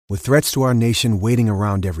With threats to our nation waiting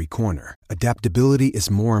around every corner, adaptability is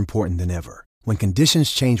more important than ever. When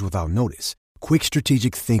conditions change without notice, quick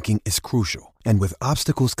strategic thinking is crucial. And with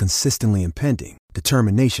obstacles consistently impending,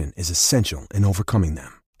 determination is essential in overcoming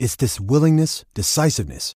them. It's this willingness,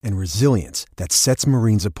 decisiveness, and resilience that sets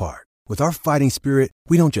Marines apart. With our fighting spirit,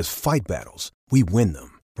 we don't just fight battles, we win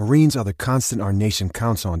them. Marines are the constant our nation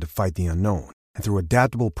counts on to fight the unknown. And through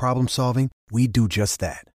adaptable problem solving, we do just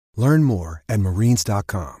that. Learn more at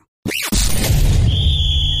marines.com.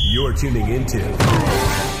 You're tuning into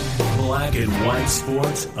Black and White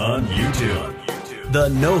Sports on YouTube. The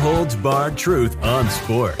no-holds-barred truth on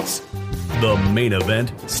sports. The main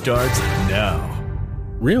event starts now.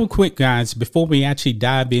 Real quick, guys, before we actually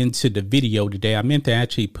dive into the video today, I meant to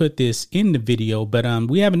actually put this in the video, but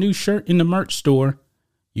we have a new shirt in the merch store.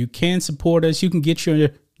 You can support us. You can get your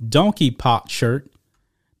donkey pox shirt,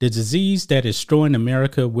 the disease that is destroying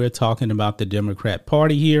America. We're talking about the Democrat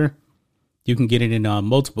Party here. You can get it in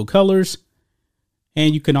multiple colors,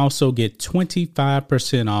 and you can also get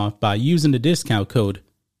 25% off by using the discount code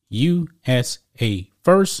USA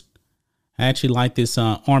First. I actually like this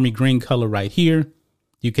army green color right here.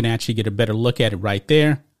 You can actually get a better look at it right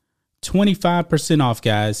there. 25% off,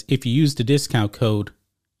 guys, if you use the discount code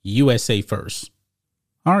USA First.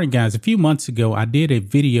 All right, guys, a few months ago, I did a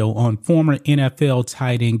video on former NFL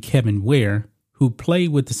tight end Kevin Ware, who played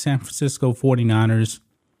with the San Francisco 49ers,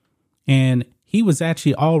 and he was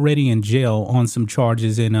actually already in jail on some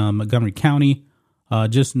charges in Montgomery County,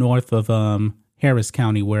 just north of Harris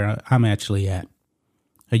County, where I'm actually at.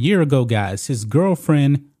 A year ago, guys, his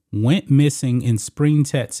girlfriend went missing in Spring,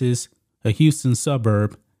 Texas, a Houston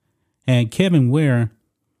suburb, and Kevin Ware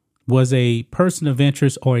was a person of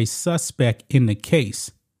interest or a suspect in the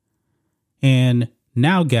case. And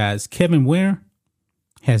now, guys, Kevin Ware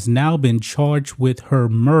has now been charged with her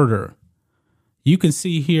murder. You can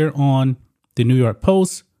see here on the New York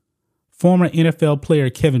Post, former NFL player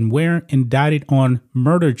Kevin Ware indicted on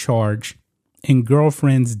murder charge in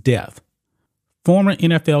girlfriend's death. Former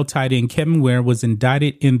NFL tight end Kevin Ware was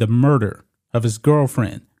indicted in the murder of his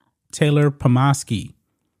girlfriend, Taylor Pomosky,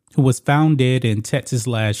 who was found dead in Texas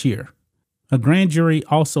last year. A grand jury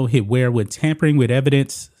also hit Ware with tampering with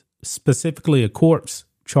evidence, specifically a corpse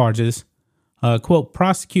charges. Quote,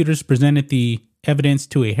 prosecutors presented the evidence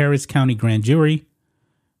to a Harris County grand jury,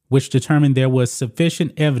 which determined there was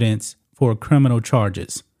sufficient evidence for criminal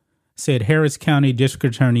charges, said Harris County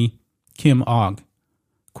District Attorney Kim Ogg.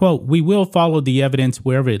 Quote, we will follow the evidence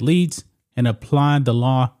wherever it leads and apply the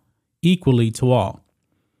law equally to all.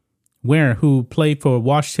 Ware, who played for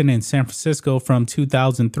Washington and San Francisco from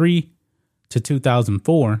 2003 to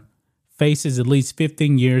 2004, faces at least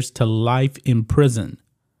 15 years to life in prison.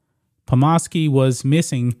 Pomosky was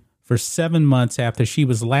missing for 7 months after she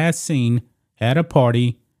was last seen at a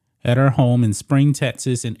party at her home in Spring,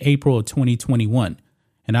 Texas in April of 2021.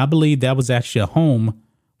 And I believe that was actually a home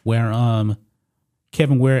where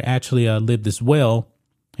Kevin Ware actually lived as well.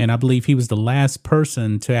 And I believe he was the last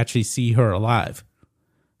person to actually see her alive.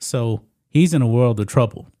 So he's in a world of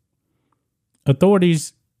trouble.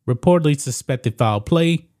 Authorities reportedly suspected foul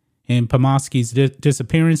play in Pomosky's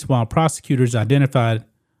disappearance, while prosecutors identified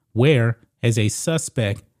Ware as a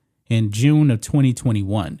suspect in June of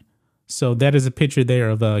 2021. So that is a picture there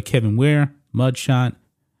of Kevin Ware, mugshot,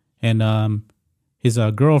 and his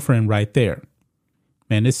girlfriend right there.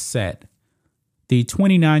 Man, this is sad. The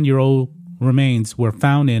 29-year-old remains were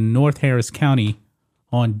found in North Harris County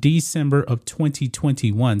on December of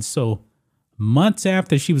 2021. So months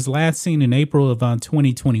after she was last seen in April of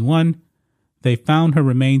 2021, they found her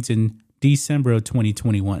remains in December of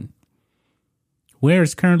 2021. Ware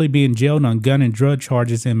is currently being jailed on gun and drug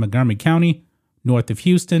charges in Montgomery County, north of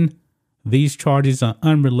Houston. These charges are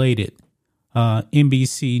unrelated,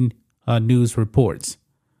 NBC News reports.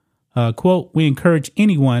 Quote, we encourage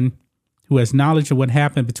anyone who has knowledge of what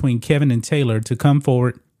happened between Kevin and Taylor to come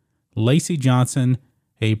forward. Lacey Johnson,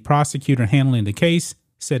 a prosecutor handling the case,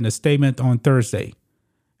 said in a statement on Thursday,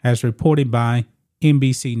 as reported by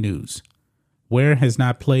NBC News. Ware has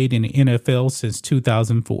not played in the NFL since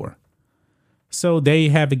 2004. So there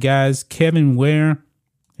you have it, guys. Kevin Ware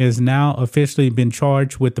has now officially been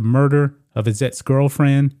charged with the murder of his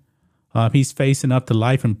ex-girlfriend. He's facing up to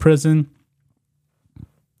life in prison.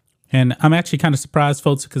 And I'm actually kind of surprised,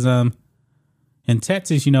 folks, because in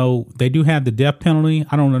Texas, you know, they do have the death penalty.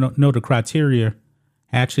 I don't know the criteria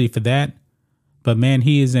actually for that. But, man,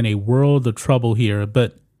 he is in a world of trouble here.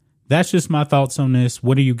 But that's just my thoughts on this.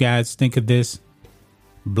 What do you guys think of this?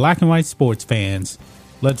 Black and white sports fans,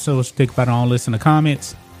 let's know think about all this in the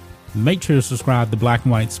comments. Make sure to subscribe to Black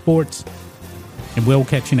and White Sports, and we'll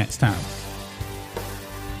catch you next time.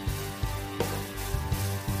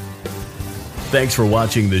 Thanks for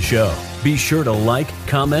watching the show. Be sure to like,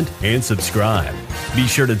 comment, and subscribe. Be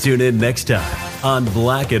sure to tune in next time on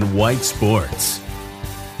Black and White Sports.